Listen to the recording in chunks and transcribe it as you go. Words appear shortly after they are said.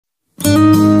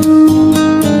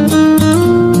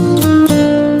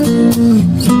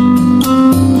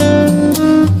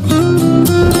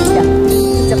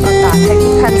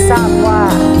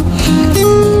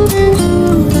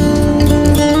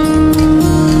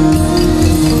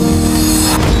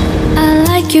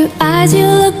eyes, you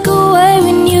look away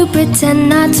when you pretend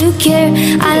not to care.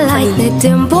 I like the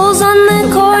dimples on the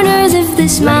corners of the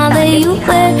smile that you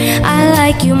wear. I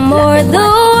like you more, the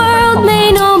world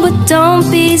may know, but don't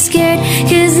be scared,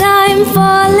 'cause I'm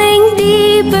falling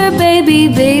deeper, baby,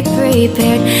 be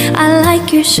prepared. I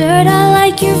like your shirt, I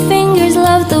like your fingers,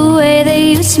 love the way that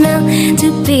you smell. To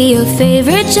be your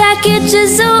favorite jacket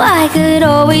just so I could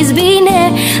always be near.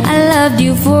 I loved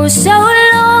you for so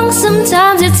long,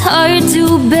 sometimes it's hard to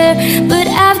bear, but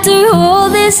after all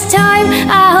this time,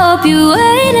 I hope you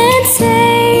wait and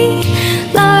say,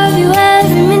 love you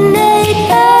every minute,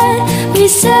 every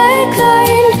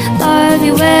second. Love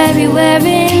you everywhere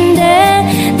in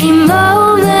any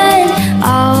moment,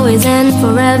 always and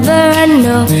forever. I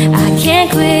know I can't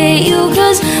quit you,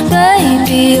 'cause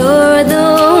baby, you're the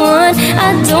one. I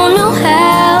don't know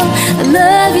how I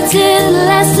love you till the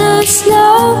last of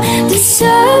snow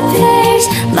disappears.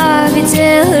 Love you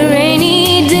till a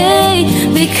rainy day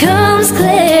becomes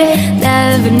clear.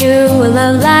 Never knew a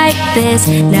love like this.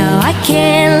 Now I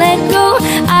can't let go.